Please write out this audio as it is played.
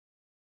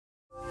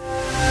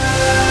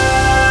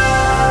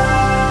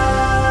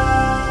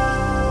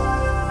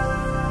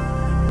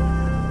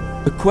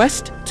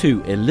quest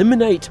to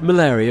eliminate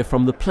malaria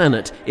from the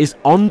planet is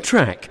on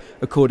track,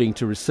 according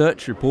to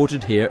research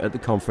reported here at the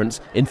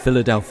conference in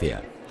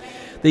Philadelphia.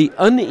 The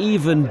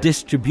uneven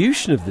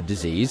distribution of the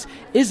disease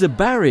is a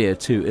barrier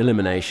to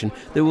elimination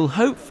that will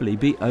hopefully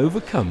be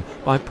overcome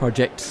by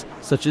projects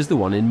such as the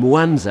one in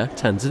Mwanza,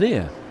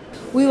 Tanzania.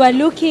 We were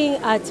looking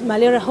at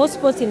malaria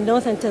hotspots in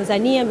northern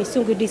Tanzania,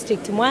 Misungu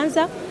district,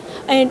 Mwanza,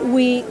 and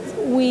we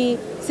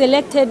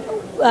selected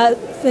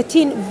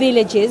 13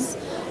 villages.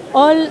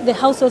 All the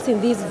households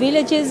in these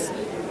villages,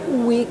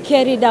 we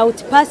carried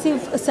out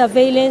passive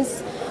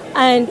surveillance,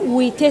 and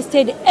we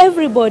tested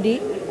everybody.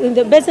 In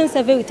the basin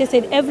survey, we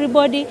tested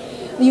everybody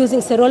using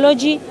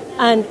serology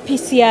and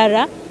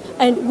PCR,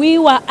 and we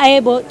were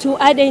able to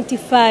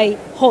identify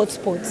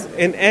hotspots.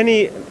 In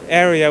any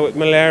area with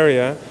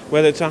malaria,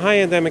 whether it's a high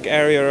endemic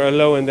area or a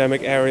low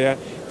endemic area,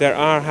 there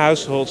are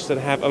households that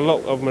have a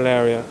lot of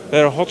malaria.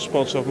 There are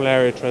hotspots of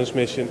malaria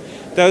transmission.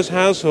 Those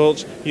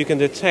households you can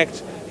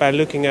detect by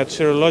looking at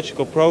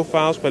serological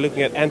profiles, by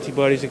looking at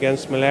antibodies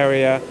against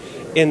malaria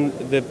in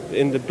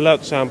the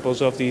blood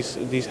samples of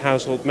these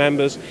household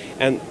members,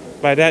 and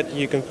by that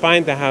you can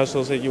find the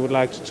households that you would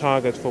like to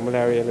target for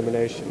malaria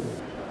elimination.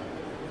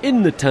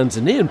 In the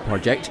Tanzanian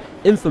project,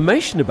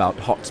 information about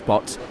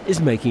hotspots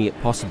is making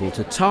it possible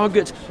to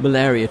target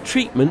malaria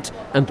treatment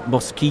and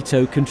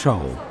mosquito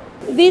control.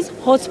 These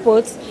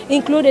hotspots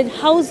included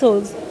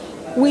households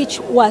which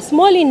were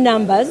small in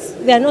numbers.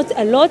 They are not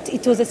a lot.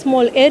 It was a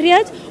small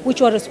area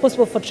which were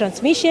responsible for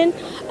transmission,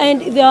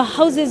 and there are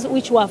houses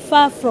which were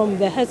far from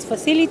the health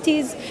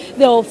facilities.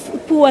 They were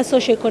of poor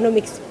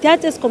socioeconomic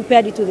status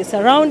compared to the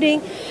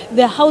surrounding.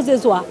 The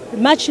houses were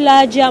much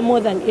larger,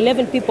 more than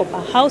 11 people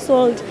per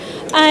household,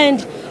 and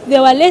they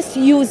were less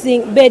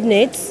using bed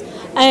nets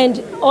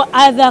and or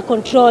other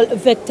control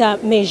vector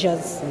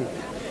measures.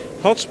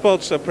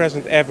 Hotspots are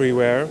present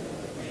everywhere,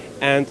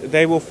 and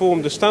they will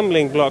form the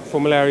stumbling block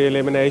for malaria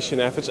elimination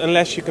efforts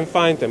unless you can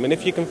find them. And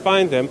if you can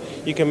find them,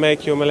 you can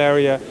make your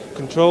malaria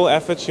control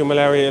efforts, your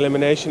malaria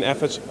elimination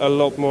efforts a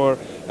lot more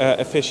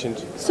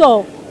efficient.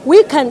 So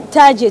we can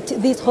target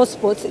these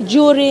hotspots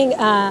during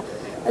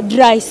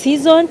dry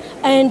season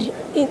and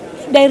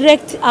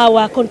direct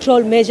our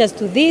control measures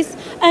to this,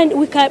 and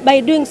by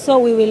doing so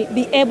we will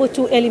be able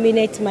to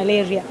eliminate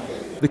malaria.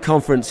 The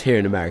conference here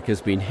in America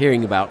has been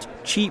hearing about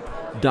cheap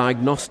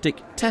diagnostic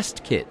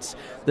test kits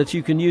that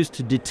you can use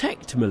to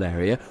detect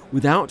malaria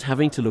without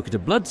having to look at a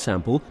blood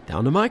sample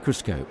down a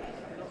microscope.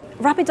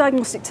 Rapid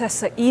diagnostic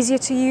tests are easier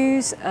to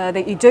use.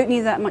 You don't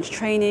need that much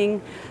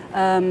training.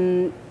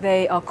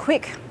 They are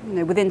quick,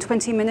 within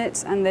 20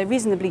 minutes, and they're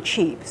reasonably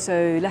cheap,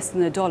 so less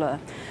than $1.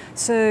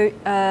 So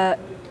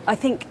I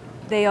think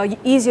they are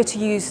easier to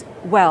use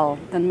well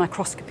than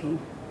microscopy.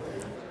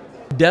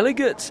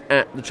 Delegates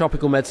at the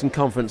Tropical Medicine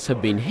Conference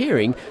have been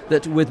hearing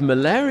that with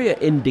malaria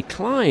in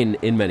decline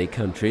in many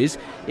countries,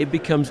 it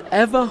becomes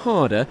ever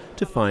harder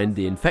to find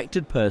the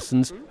infected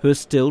persons who are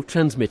still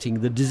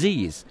transmitting the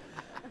disease,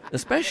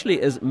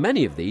 especially as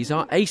many of these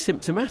are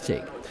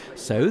asymptomatic.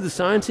 So the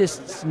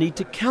scientists need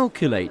to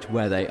calculate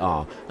where they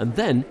are and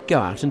then go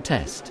out and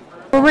test.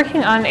 We're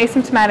working on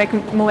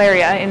asymptomatic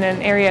malaria in an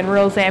area in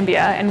rural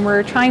Zambia, and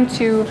we're trying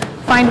to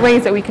find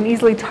ways that we can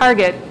easily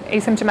target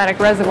asymptomatic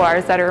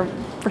reservoirs that are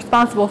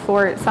responsible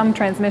for some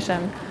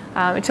transmission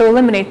to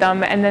eliminate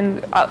them, and then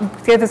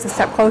get us a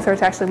step closer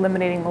to actually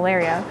eliminating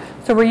malaria.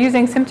 So we're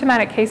using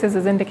symptomatic cases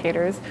as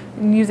indicators,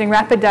 using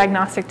rapid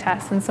diagnostic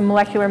tests and some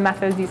molecular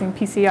methods using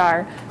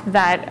PCR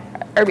that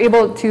are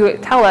able to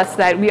tell us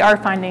that we are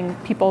finding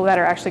people that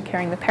are actually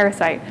carrying the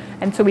parasite,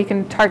 and so we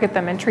can target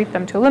them and treat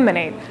them to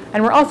eliminate.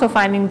 And we're also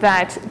finding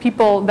that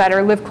people that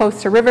live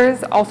close to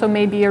rivers also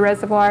may be a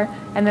reservoir,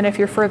 and then if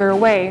you're further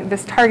away,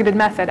 this targeted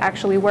method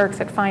actually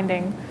works at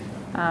finding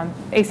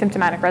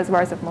asymptomatic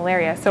reservoirs of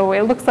malaria. So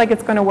it looks like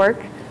it's going to work,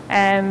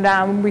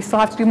 and we still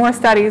have to do more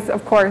studies,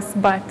 of course,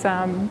 but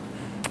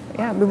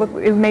yeah,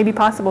 it may be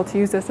possible to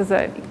use this as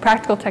a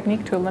practical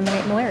technique to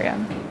eliminate malaria.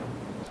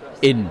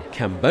 In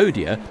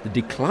Cambodia, the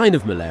decline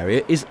of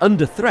malaria is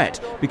under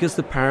threat because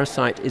the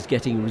parasite is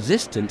getting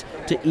resistant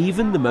to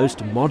even the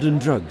most modern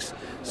drugs.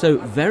 So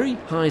very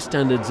high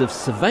standards of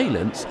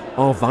surveillance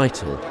are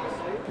vital.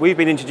 We've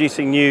been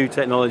introducing new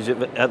technology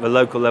at the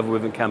local level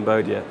within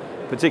Cambodia,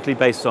 particularly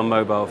based on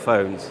mobile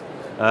phones,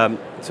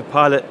 to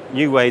pilot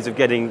new ways of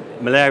getting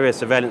malaria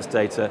surveillance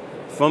data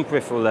from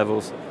peripheral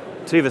levels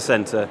to the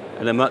centre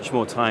in a much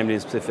more timely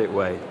and specific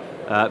way.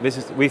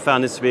 We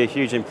found this to be a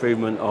huge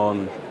improvement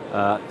on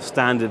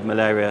standard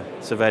malaria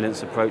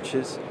surveillance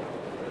approaches.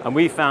 And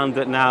we found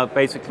that now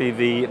basically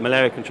the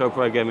malaria control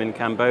program in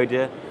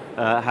Cambodia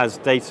has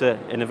data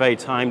in a very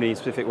timely and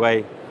specific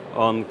way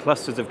on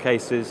clusters of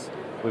cases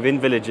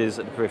within villages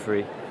at the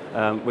periphery,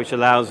 which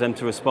allows them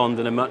to respond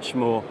in a much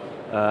more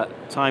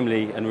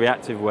timely and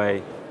reactive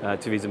way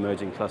to these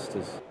emerging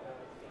clusters.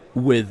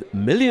 With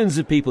millions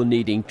of people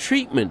needing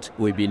treatment,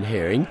 we've been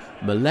hearing,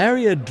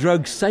 malaria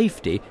drug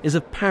safety is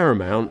of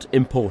paramount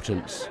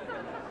importance.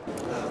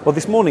 Well,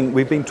 this morning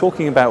we've been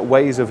talking about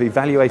ways of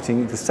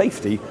evaluating the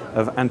safety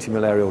of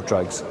anti-malarial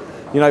drugs.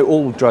 You know,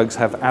 all drugs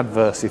have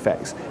adverse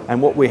effects,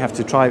 and what we have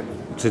to try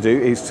to do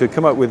is to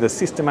come up with a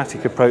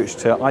systematic approach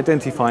to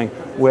identifying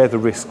where the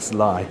risks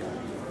lie.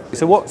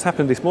 So what's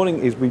happened this morning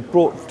is we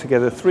brought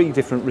together 3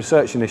 different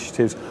research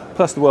initiatives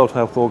plus the World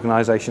Health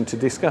Organization to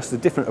discuss the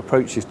different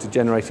approaches to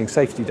generating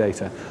safety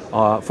data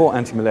for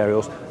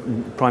antimalarials,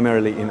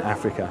 primarily in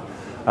Africa.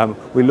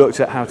 We looked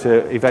at how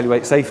to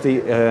evaluate safety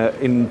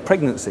in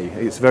pregnancy.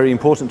 It's very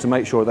important to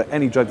make sure that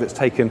any drug that's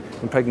taken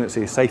in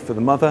pregnancy is safe for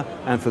the mother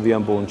and for the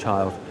unborn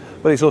child.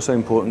 But it's also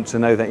important to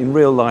know that in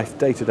real life,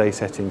 day-to-day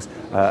settings,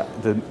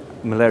 the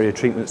malaria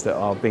treatments that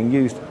are being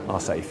used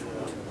are safe.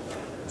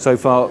 So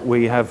far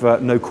we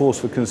have no cause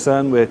for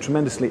concern. We're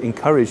tremendously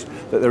encouraged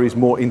that there is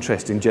more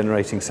interest in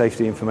generating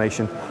safety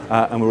information,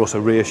 and we're also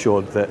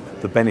reassured that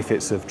the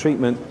benefits of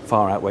treatment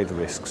far outweigh the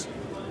risks.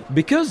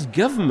 Because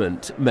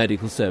government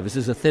medical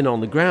services are thin on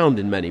the ground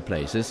in many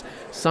places,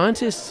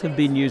 scientists have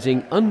been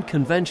using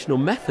unconventional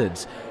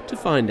methods to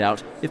find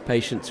out if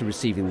patients are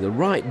receiving the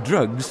right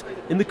drugs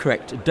in the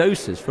correct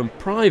doses from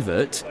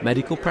private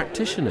medical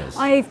practitioners.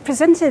 I've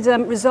presented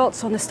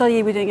results on a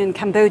study we're doing in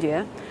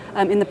Cambodia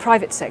in the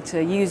private sector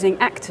using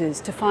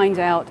actors to find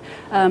out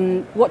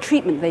what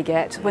treatment they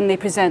get when they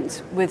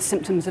present with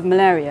symptoms of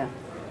malaria.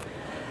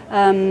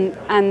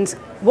 And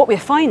what we're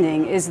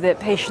finding is that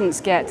patients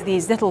get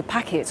these little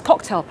packets,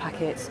 cocktail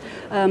packets,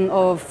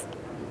 of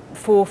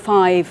 4,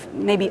 5,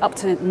 maybe up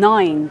to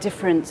 9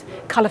 different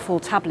colourful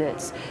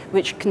tablets,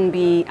 which can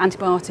be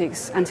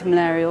antibiotics,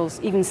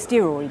 antimalarials, even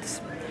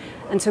steroids.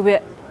 And so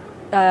we're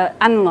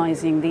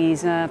analysing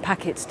these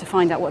packets to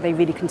find out what they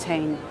really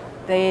contain.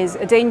 There's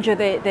a danger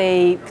that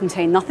they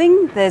contain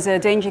nothing, there's a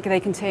danger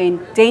they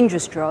contain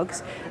dangerous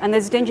drugs, and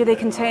there's a danger they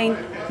contain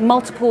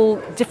multiple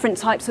different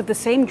types of the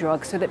same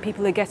drug so that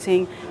people are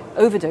getting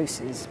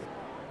overdoses.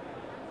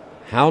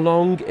 How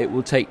long it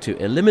will take to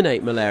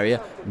eliminate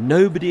malaria,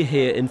 nobody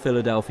here in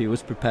Philadelphia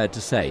was prepared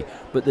to say,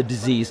 but the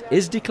disease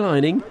is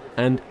declining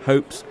and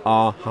hopes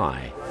are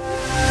high.